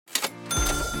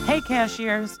Hey,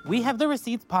 cashiers! We Have the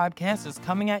Receipts podcast is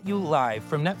coming at you live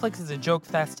from Netflix's A Joke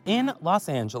Fest in Los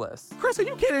Angeles. Chris, are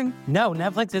you kidding? No,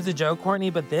 Netflix is a joke, Courtney,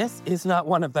 but this is not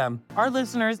one of them. Our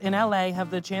listeners in LA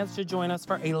have the chance to join us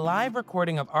for a live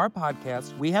recording of our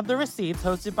podcast, We Have the Receipts,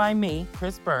 hosted by me,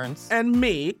 Chris Burns. And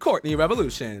me, Courtney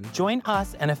Revolution. Join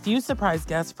us and a few surprise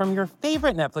guests from your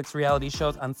favorite Netflix reality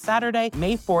shows on Saturday,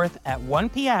 May 4th at 1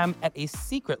 p.m. at a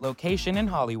secret location in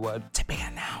Hollywood. To be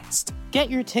announced. Get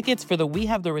your tickets for the We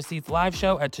Have the Receipts live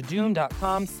show at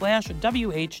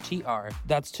tudum.com/WHTR.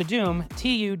 That's Tudum,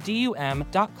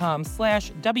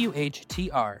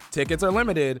 TUDUM.com/WHTR. Tickets are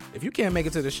limited. If you can't make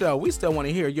it to the show, we still want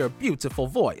to hear your beautiful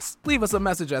voice. Leave us a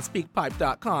message at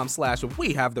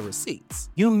speakpipe.com/We Have the Receipts.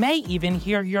 You may even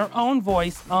hear your own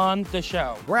voice on the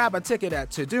show. Grab a ticket at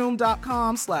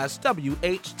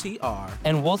tudum.com/WHTR.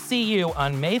 And we'll see you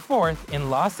on May 4th in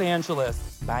Los Angeles.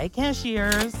 Bye,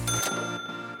 cashiers.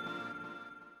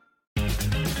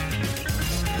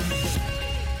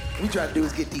 We try to do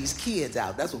is get these kids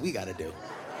out. That's what we got to do.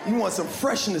 You want some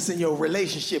freshness in your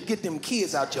relationship, get them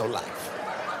kids out your life.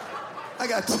 I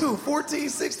got two 14,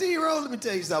 16-year-olds. Let me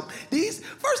tell you something.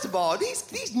 First of all,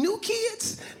 these new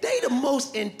kids, they the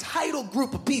most entitled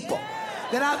group of people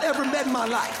that I've ever met in my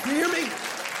life. You hear me?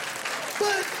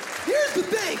 But here's the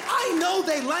thing. I know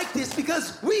they like this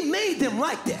because we made them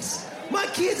like this. My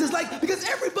kids is like, because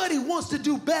everybody wants to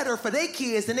do better for their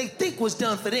kids than they think was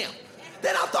done for them.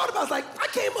 Then I thought about it, I was like, I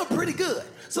came up pretty good.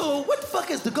 So what the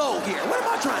fuck is the goal here? What am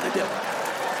I trying to do?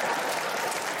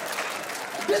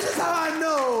 This is how I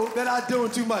know that I'm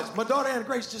doing too much. My daughter Anna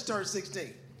Grace just turned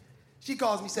 16. She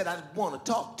calls me and said, I want to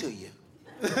talk to you.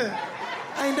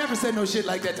 I ain't never said no shit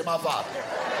like that to my father.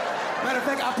 Matter of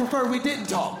fact, I prefer we didn't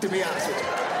talk, to be honest with you.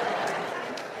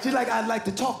 She's like, I'd like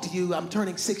to talk to you. I'm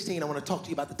turning 16. I want to talk to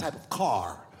you about the type of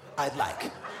car I'd like.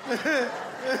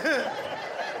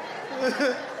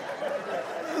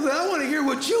 I want to hear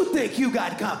what you think you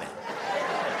got coming.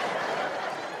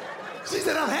 She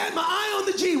said, I've had my eye on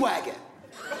the G-Wagon.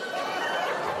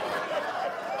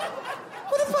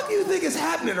 What the fuck do you think is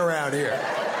happening around here?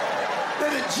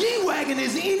 That a G-Wagon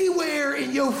is anywhere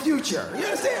in your future. You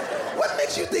understand? What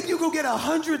makes you think you go get a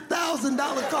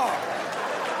 $100,000 car?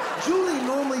 Julie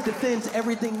normally defends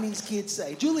everything these kids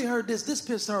say. Julie heard this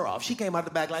pissed her off. She came out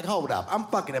the back like, hold up, I'm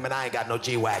fucking him and I ain't got no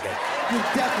G-Wagon. You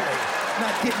definitely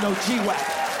not getting no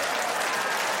G-Wagon.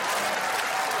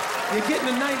 You're getting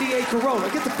a 98 Corolla.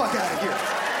 Get the fuck out of here.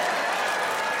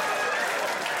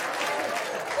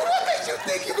 What makes you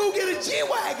think you gonna get a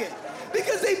G-Wagon?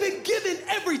 Because they've been given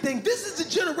everything. This is the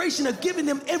generation of giving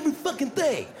them every fucking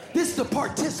thing. This is the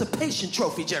participation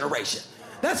trophy generation.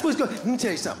 That's what's good. Let me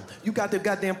tell you something. You got them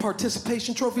goddamn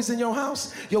participation trophies in your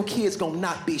house, your kids gonna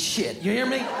not be shit. You hear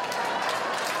me?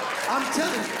 I'm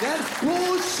telling you, that's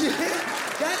bullshit.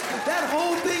 That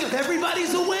whole thing of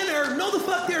everybody's a winner. No, the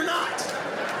fuck they're not.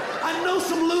 I know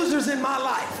some losers in my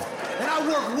life, and I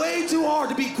work way too hard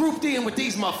to be grouped in with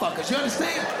these motherfuckers. You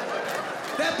understand?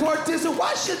 That participant,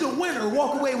 why should the winner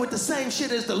walk away with the same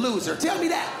shit as the loser? Tell me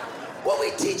that. What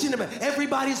we teaching them?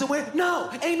 Everybody's a winner?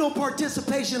 No, ain't no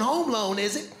participation home loan,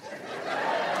 is it?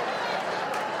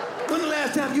 When the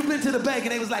last time you been to the bank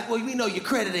and they was like, well, we know your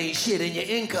credit ain't shit and your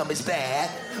income is bad,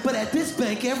 but at this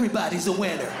bank, everybody's a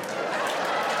winner.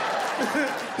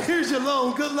 Here's your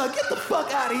loan, good luck. Get the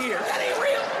fuck out of here. That ain't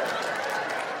real.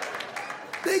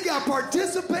 They got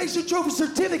participation trophy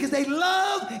certificates. They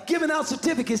love giving out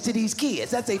certificates to these kids.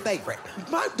 That's their favorite.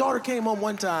 My daughter came home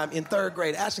one time in 3rd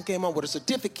grade. Ashton came home with a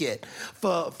certificate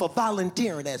for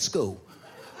volunteering at school.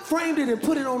 Framed it and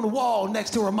put it on the wall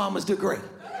next to her mama's degree.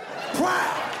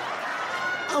 Proud.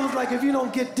 I was like, if you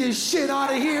don't get this shit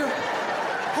out of here,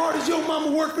 hard as your mama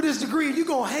worked for this degree, you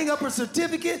gonna hang up her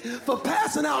certificate for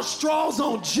passing out straws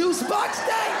on Juice Box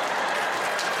Day?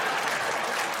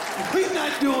 We're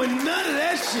not doing none of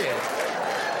that shit.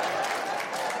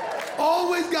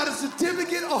 Always got a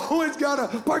certificate, always got a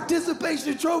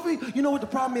participation trophy. You know what the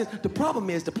problem is? The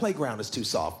problem is the playground is too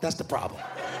soft. That's the problem.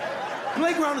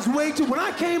 Playground is way too... When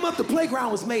I came up, the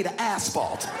playground was made of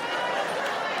asphalt.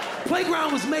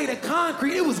 Playground was made of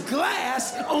concrete. It was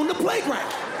glass on the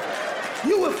playground.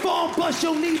 You would fall, bust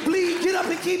your knee, bleed, get up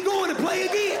and keep going and play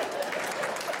again.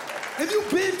 Have you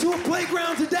been to a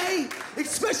playground today?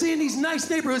 Especially in these nice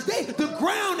neighborhoods, the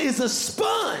ground is a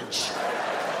sponge.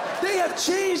 They have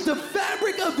changed the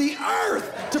fabric of the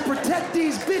earth to protect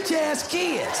these bitch-ass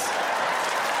kids.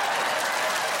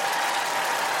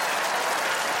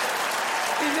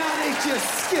 And now they just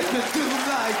skipping through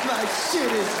life like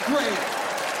shit is great.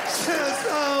 Just,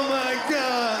 oh my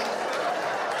God.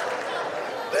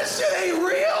 This shit ain't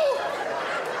real.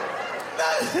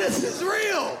 No, this is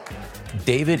real.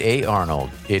 David A.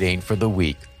 Arnold, It Ain't for the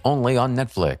Weak, only on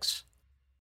Netflix.